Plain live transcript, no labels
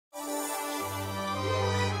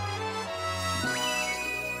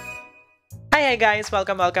Hi guys!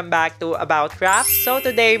 Welcome back to About Craft. So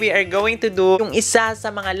today we are going to do yung isa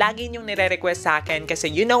sa mga lagi nyong nire-request sa akin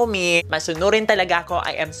kasi you know me, masunurin talaga ako.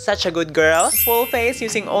 I am such a good girl. Full face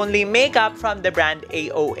using only makeup from the brand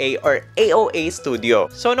AOA or AOA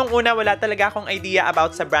Studio. So nung una wala talaga akong idea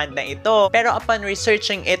about sa brand na ito. Pero upon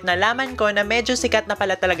researching it, nalaman ko na medyo sikat na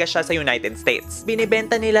pala talaga siya sa United States.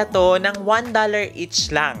 Binibenta nila to ng $1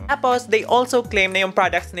 each lang. Tapos they also claim na yung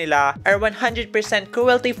products nila are 100%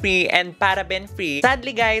 cruelty-free and paraben-free.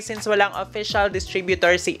 Sadly guys, since walang official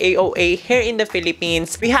distributor si AOA here in the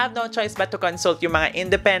Philippines, we have no choice but to consult yung mga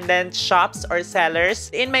independent shops or sellers.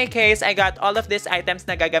 In my case, I got all of these items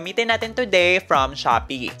na gagamitin natin today from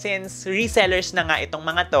Shopee. Since resellers na nga itong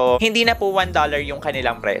mga to, hindi na po $1 yung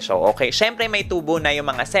kanilang presyo. Okay, syempre may tubo na yung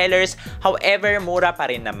mga sellers, however, mura pa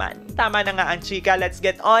rin naman. Tama na nga ang chika, let's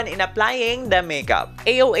get on in applying the makeup.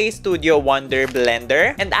 AOA Studio Wonder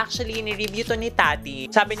Blender, and actually, ni-review to ni Tati.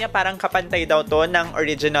 Sabi niya parang kapantay daw to ng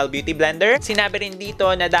original beauty blender. Sinabi rin dito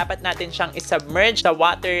na dapat natin siyang isubmerge sa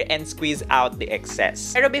water and squeeze out the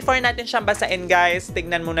excess. Pero before natin siyang basain guys,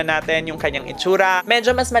 tignan muna natin yung kanyang itsura.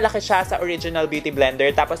 Medyo mas malaki siya sa original beauty blender.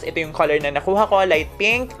 Tapos ito yung color na nakuha ko, light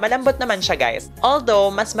pink. Malambot naman siya guys. Although,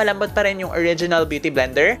 mas malambot pa rin yung original beauty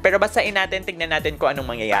blender. Pero basain natin, tignan natin kung anong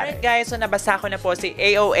mangyayari. Alright guys, so nabasa ko na po si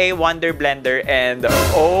AOA Wonder Blender and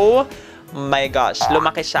oh my gosh,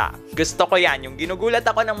 lumaki siya. Gusto ko yan, yung ginugulat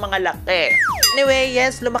ako ng mga laki. Anyway,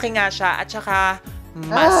 yes, lumaki nga siya at saka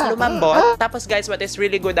mas lumambot. Tapos guys, what is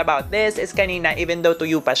really good about this is kanina, even though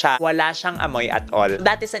tuyo pa siya, wala siyang amoy at all.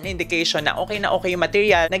 That is an indication na okay yung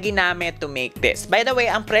material na ginamit to make this. By the way,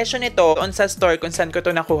 ang presyo nito on sa store kung saan ko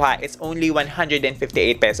to nakuha is only 158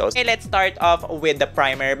 pesos. Okay, let's start off with the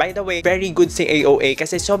primer. By the way, very good si AOA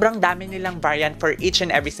kasi sobrang dami nilang variant for each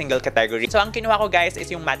and every single category. So ang kinuha ko guys is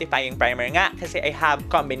yung mattifying primer nga kasi I have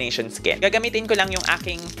combination skin. Gagamitin ko lang yung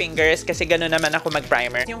aking fingers kasi gano'n naman ako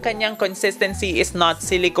mag-primer. Yung kanyang consistency is not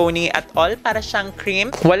silicone at all. Para siyang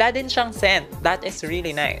cream. Wala din siyang scent. That is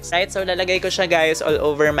really nice. Right? So, lalagay ko siya guys all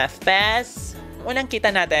over my face. Unang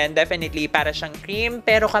kita natin, definitely para siyang cream.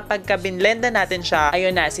 Pero kapag binlenda natin siya,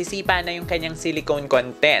 ayun na, sisipa na yung kanyang silicone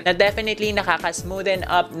content. Na definitely nakaka-smoothen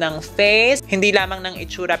up ng face. Hindi lamang ng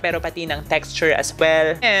itsura pero pati ng texture as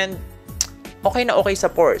well. And okay na okay sa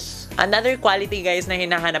pores. Another quality guys na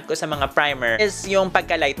hinahanap ko sa mga primer is yung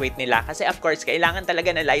pagka-lightweight nila. Kasi of course, kailangan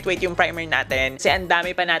talaga na lightweight yung primer natin kasi ang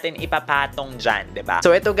dami pa natin ipapatong dyan, diba?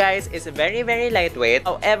 So ito guys is very lightweight.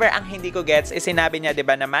 However, ang hindi ko gets is sinabi niya,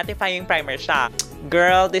 diba, na mattifying primer siya.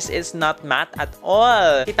 Girl, this is not matte at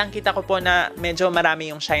all. Kitang-kita ko po na medyo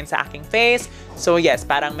marami yung shine sa aking face. So yes,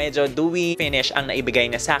 parang medyo dewy finish ang naibigay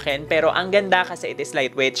na sa akin. Pero ang ganda kasi it is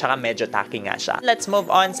lightweight tsaka medyo tacky nga siya. Let's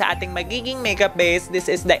move on sa ating magiging makeup base. This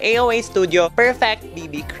is the AOA Studio Perfect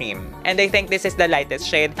BB Cream. And I think this is the lightest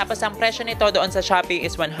shade. Tapos ang presyo nito doon sa Shopee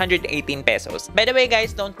is 118 pesos. By the way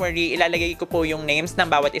guys, don't worry. Ilalagay ko po yung names ng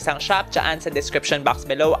bawat isang shop dyan sa description box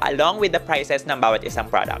below along with the prices ng bawat isang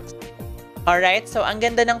product. Alright, so ang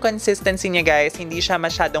ganda ng consistency niya guys, hindi siya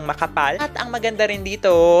masyadong makapal. At ang maganda rin dito,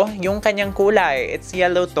 yung kanyang kulay, it's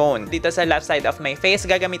yellow tone. Dito sa left side of my face,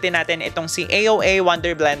 gagamitin natin itong si AOA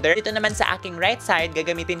Wonder Blender. Dito naman sa aking right side,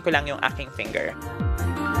 gagamitin ko lang yung aking finger.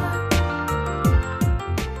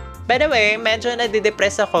 By the way, medyo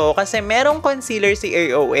nadidepress ako kasi merong concealer si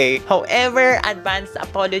AOA. However, advanced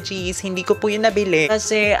apologies, hindi ko po yun nabili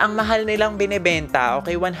kasi ang mahal nilang binibenta,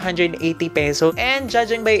 okay, 180 pesos. And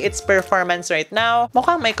judging by its performance right now,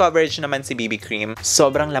 mukhang may coverage naman si BB Cream.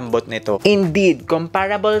 Sobrang lambot nito. Indeed,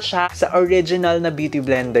 comparable siya sa original na beauty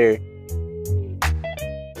blender.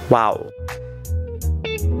 Wow!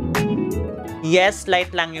 Yes,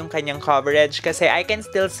 light lang yung kanyang coverage kasi I can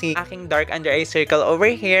still see aking dark under eye circle over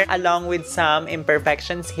here along with some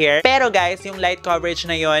imperfections here. Pero guys, yung light coverage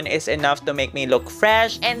na yon is enough to make me look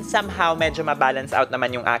fresh and somehow medyo mabalance out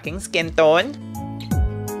naman yung aking skin tone.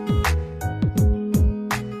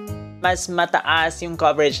 Mas mataas yung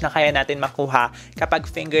coverage na kaya natin makuha kapag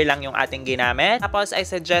finger lang yung ating ginamit. Tapos, I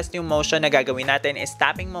suggest yung motion na gagawin natin is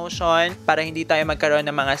tapping motion para hindi tayo magkaroon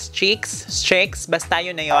ng mga streaks. Basta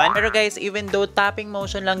yun na yun. Pero guys, even though tapping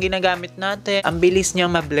motion lang ginagamit natin, ang bilis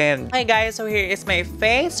niyang ma-blend. Okay guys, so here is my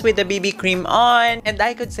face with the BB cream on. And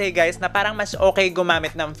I could say guys na parang mas okay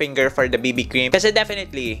gumamit ng finger for the BB cream. Kasi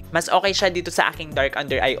definitely, mas okay siya dito sa aking dark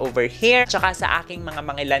under eye over here. Tsaka sa aking mga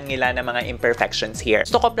mangilan-ngilan na mga imperfections here.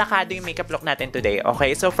 Gusto ko plakado yung makeup look natin today.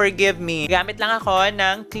 Okay, so forgive me. Gamit lang ako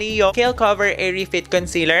ng Clio Kill Cover Airy Fit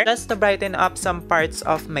Concealer just to brighten up some parts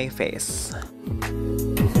of my face.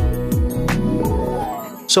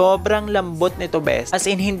 Sobrang lambot nito, best. As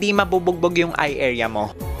in, hindi mabubugbog yung eye area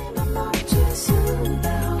mo.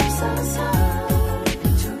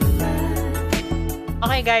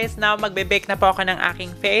 Okay guys, now magbe-bake na po ako ng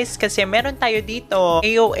aking face kasi meron tayo dito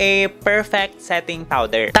AOA Perfect Setting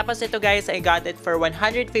Powder. Tapos ito guys, I got it for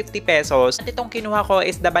 150 pesos. At itong kinuha ko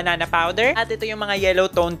is the banana powder. At ito yung mga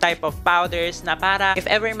yellow tone type of powders na para if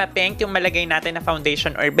ever ma-pink yung malagay natin na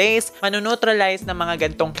foundation or base, manuneutralize ng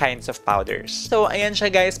mga gantong kinds of powders. So ayan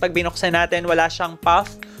siya guys, pag binuksan natin, wala siyang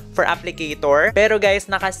puff for applicator. Pero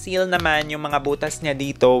guys, naka-seal naman yung mga butas niya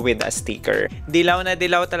dito with a sticker. Dilaw na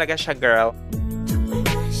dilaw talaga siya, girl.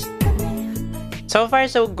 So far,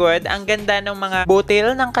 so good. Ang ganda ng mga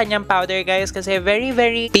butil ng kanyang powder, guys, kasi very,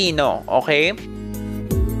 very pino, okay?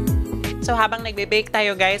 So, habang nagbe-bake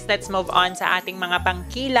tayo, guys, let's move on sa ating mga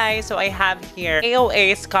pangkilay. So, I have here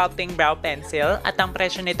AOA Sculpting Brow Pencil at ang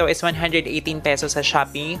presyo nito is 118 pesos sa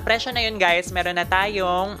Shopee. Presyo na yun, guys. Meron na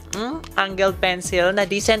tayong angled pencil na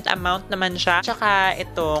decent amount naman siya. Tsaka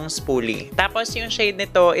itong spoolie. Tapos, yung shade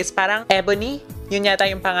nito is parang Ebony. Yun yata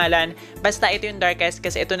yung pangalan. Basta ito yung darkest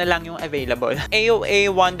kasi ito na lang yung available.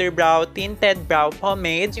 AOA Wonderbrow Tinted Brow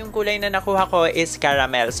Pomade. Yung kulay na nakuha ko is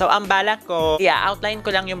caramel. So, ang balak ko, outline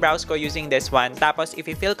ko lang yung brows ko using this one. Tapos,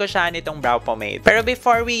 i-fill ko siya nitong brow pomade. Pero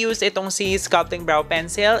before we use itong si Sculpting Brow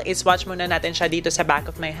Pencil, swatch muna natin siya dito sa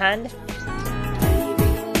back of my hand.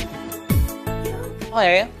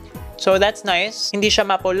 Okay. So, that's nice. Hindi siya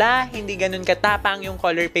mapula, hindi ganun katapang yung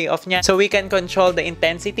color payoff niya. So, we can control the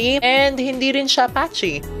intensity and hindi rin siya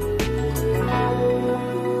patchy.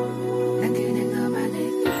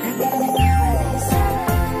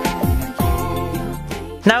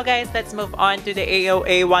 Now guys, let's move on to the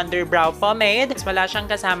AOA Wonderbrow Pomade. Wala siyang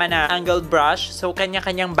kasama na angled brush. So,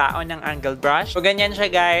 kanya-kanyang baon ng angled brush. So, ganyan siya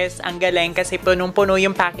guys. Ang galing kasi punong-puno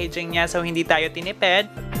yung packaging niya. So, hindi tayo tinipid.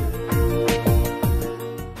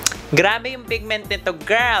 Grabe yung pigment nito,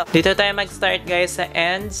 girl! Dito tayo mag-start guys sa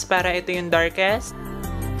ends para ito yung darkest.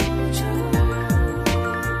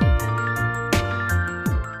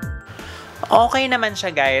 Okay naman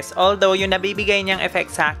siya guys. Although yung nabibigay niyang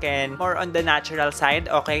effect sa akin, more on the natural side.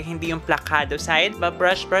 Okay, hindi yung plakado side.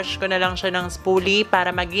 Ba-brush-brush ko na lang siya ng spoolie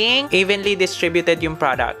para maging evenly distributed yung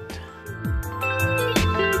product.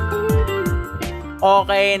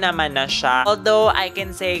 Okay naman na siya. Although, I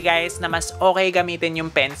can say guys na mas okay gamitin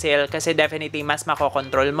yung pencil kasi definitely mas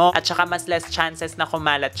makokontrol mo at saka mas less chances na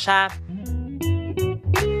kumalat siya.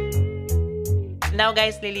 Now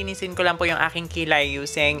guys, lilinisin ko lang po yung aking kilay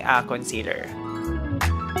using concealer.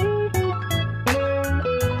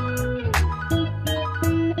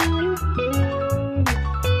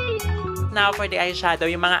 Now for the eyeshadow,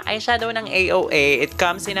 yung mga eyeshadow ng AOA, it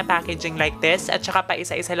comes in a packaging like this at saka pa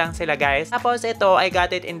isa-isa lang sila guys. Tapos ito, I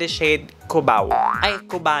got it in the shade Cubao. Ay,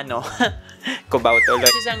 Cubano. Cubao tuloy.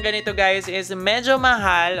 Isang ganito guys is medyo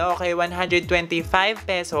mahal. Okay, 125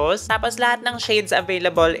 pesos. Tapos lahat ng shades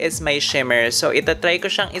available is may shimmer. So itatry ko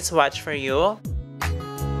siyang iswatch for you.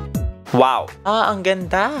 Wow! Ang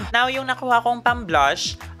ganda! Now yung nakuha kong pang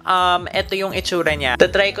blush, ito yung itsura niya.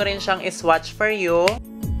 Itatry ko rin siyang iswatch for you.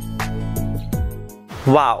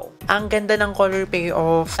 Wow! Ang ganda ng color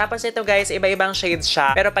payoff. Tapos ito guys, iba-ibang shades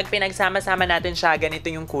siya. Pero pag pinagsama-sama natin siya, ganito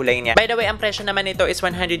yung kulay niya. By the way, ang presyo naman nito is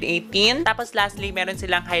 118. Tapos lastly, meron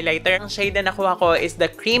silang highlighter. Ang shade na nakuha ko is the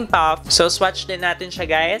Creampuff. So swatch din natin siya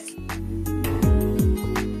guys.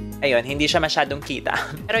 Ayun, hindi siya masyadong kita.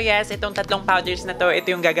 Pero yes, itong tatlong powders na to,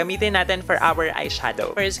 ito yung gagamitin natin for our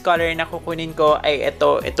eyeshadow. First color na kukunin ko ay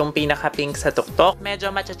itong pinaka-pink sa tuktok.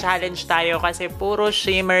 Medyo matcha-challenge tayo kasi puro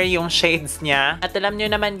shimmer yung shades niya. At alam nyo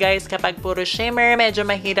naman guys, kapag puro shimmer, medyo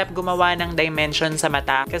mahirap gumawa ng dimension sa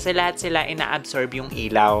mata kasi lahat sila ina-absorb yung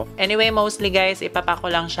ilaw. Anyway, mostly guys, ipapako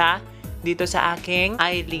lang siya dito sa aking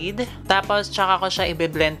eyelid. Tapos, tsaka ko siya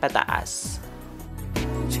i-blend pataas.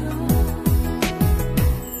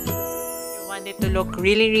 It to look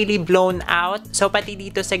really blown out. So, pati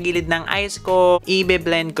dito sa gilid ng eyes ko,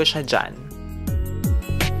 i-blend ko siya dyan.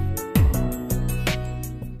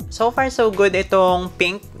 So far, so good itong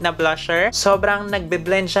pink na blusher. Sobrang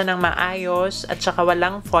nagbe-blend siya ng maayos at saka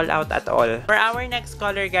walang fallout at all. For our next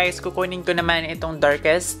color, guys, kukunin ko naman itong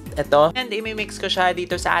darkest. Ito. And imimix ko siya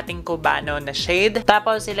dito sa ating Cubano na shade.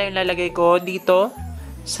 Tapos, sila yung lalagay ko dito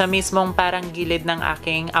sa mismong parang gilid ng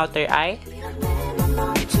aking outer eye.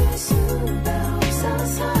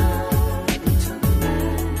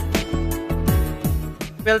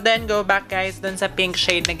 We'll then go back guys dun sa pink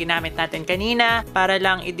shade na ginamit natin kanina para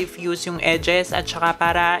lang i-diffuse yung edges at saka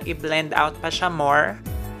para i-blend out pa siya more.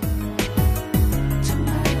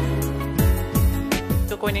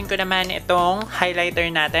 Kukunin ko naman itong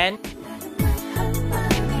highlighter natin.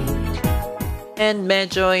 And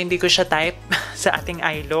medyo hindi ko siya type sa ating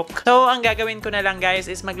eye look. So, ang gagawin ko na lang guys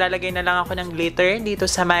is maglalagay na lang ako ng glitter dito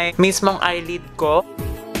sa may mismong eyelid ko.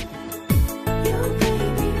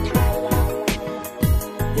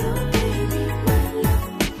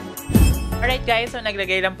 Alright guys, so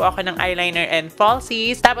naglagay lang po ako ng eyeliner and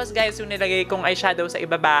falsies. Tapos guys, yung nilagay kong eyeshadow sa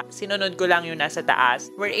ibaba, sinunod ko lang yung nasa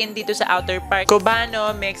taas. We're in dito sa outer part.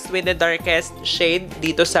 Cubano mixed with the darkest shade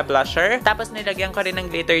dito sa blusher. Tapos nilagyan ko rin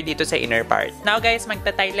ng glitter dito sa inner part. Now guys,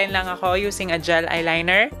 magta-tightline lang ako using a gel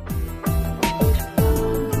eyeliner.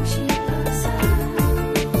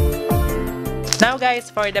 Now guys,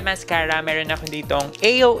 for the mascara, meron ako ditong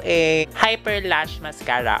AOA Hyper Lash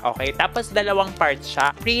Mascara. Okay, tapos dalawang parts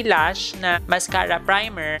siya. Pre-lash na mascara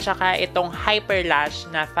primer, tsaka itong Hyper Lash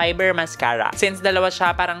na fiber mascara. Since dalawa siya,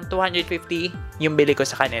 parang 250 yung bili ko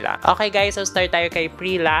sa kanila. Okay guys, so start tayo kay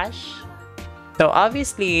pre-lash. So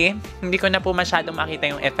obviously, hindi ko na po masyadong makita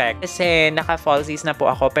yung effect kasi naka-falsies na po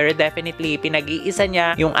ako. Pero definitely, pinag-iisa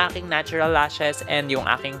niya yung aking natural lashes and yung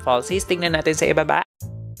aking falsies. Tingnan natin sa ibaba.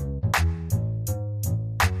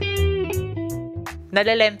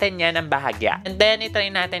 Nalalenten niya ng bahagya. And then, itry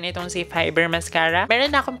natin itong si Fiber Mascara.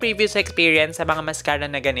 Meron na akong previous experience sa mga mascara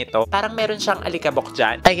na ganito. Parang meron siyang alikabok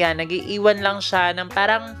dyan. Ayan, nag-iiwan lang siya ng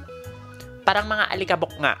parang mga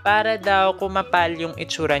alikabok nga. Para daw kumapal yung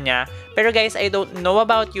itsura niya. Pero guys, I don't know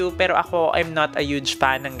about you, pero ako, I'm not a huge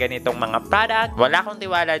fan ng ganitong mga product. Wala akong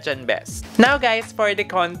tiwala dyan, best. Now guys, for the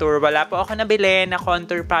contour, wala po ako nabili na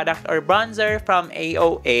contour product or bronzer from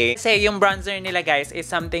AOA. Kasi yung bronzer nila guys is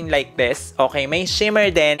something like this. Okay, may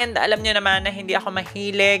shimmer din. And alam nyo naman na hindi ako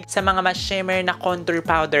mahilig sa mga mas shimmer na contour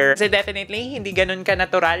powder. Kasi definitely, hindi ganun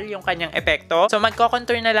ka-natural yung kanyang epekto. So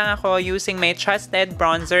magko-contour na lang ako using my trusted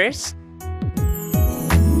bronzers.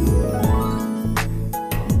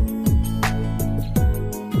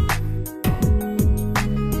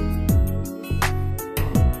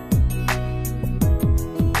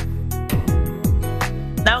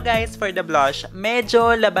 Now guys, for the blush,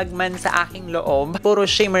 medyo labag man sa aking loob. Puro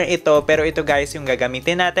shimmer ito, pero ito guys yung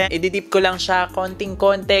gagamitin natin. Ididip ko lang siya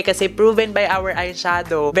konting-konti kasi proven by our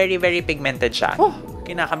eyeshadow, very pigmented siya.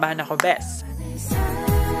 Kinakabahan ako, best.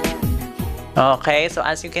 Okay, so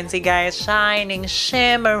as you can see guys, shining,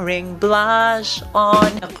 shimmering blush on.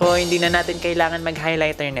 Ako, hindi na natin kailangan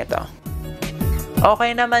mag-highlighter nito.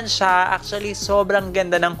 Okay naman siya. Actually, sobrang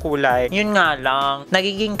ganda ng kulay. Yun nga lang,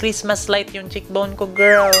 nagiging Christmas light yung cheekbone ko,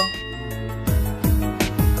 girl.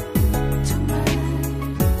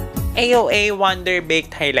 AOA Wonder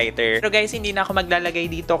Baked Highlighter. Pero guys, hindi na ako maglalagay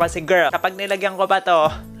dito kasi girl, kapag nilagyan ko pa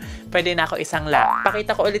to, pwede na ako isang lap.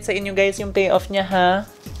 Pakita ko ulit sa inyo guys yung payoff niya, ha?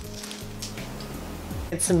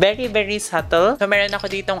 It's very subtle. So, meron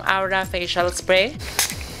ako ditong Aura Facial Spray.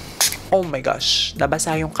 Oh my gosh,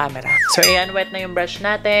 nabasa yung camera. So, ayan, wet na yung brush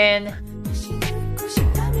natin.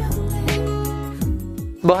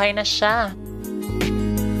 Buhay na siya.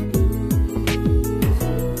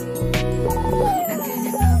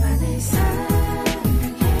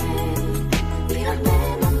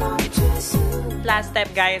 Last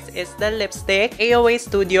step guys is the lipstick. AOA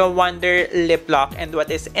Studio Wonder Liplock. And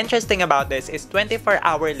what is interesting about this is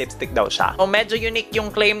 24-hour lipstick daw siya. So medyo unique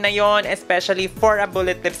yung claim na yon, especially for a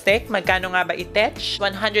bullet lipstick. Magkano nga ba itech?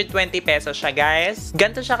 120 pesos siya guys.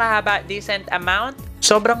 Ganito siya kahaba, decent amount.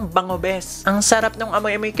 Sobrang bango bes. Ang sarap ng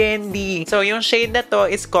amoy-amoy candy. So yung shade na to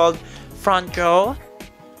is called Front Row.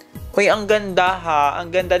 Uy, ang ganda ha.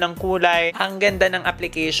 Ang ganda ng kulay. Ang ganda ng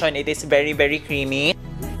application. It is very creamy.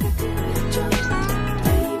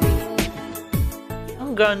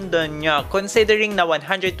 Ang ganda niya. Considering na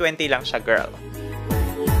 120 lang siya, girl.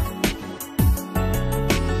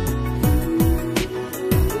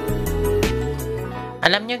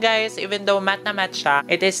 Alam nyo guys, even though matte na matte siya,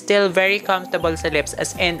 it is still very comfortable sa lips,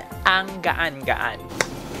 as in, ang gaan-gaan.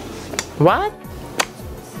 What?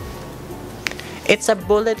 It's a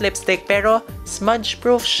bullet lipstick pero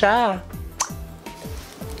smudge-proof siya.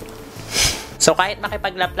 So kahit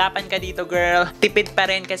makipaglaplapan ka dito girl, tipid pa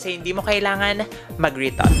rin kasi hindi mo kailangan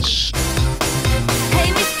mag-retouch.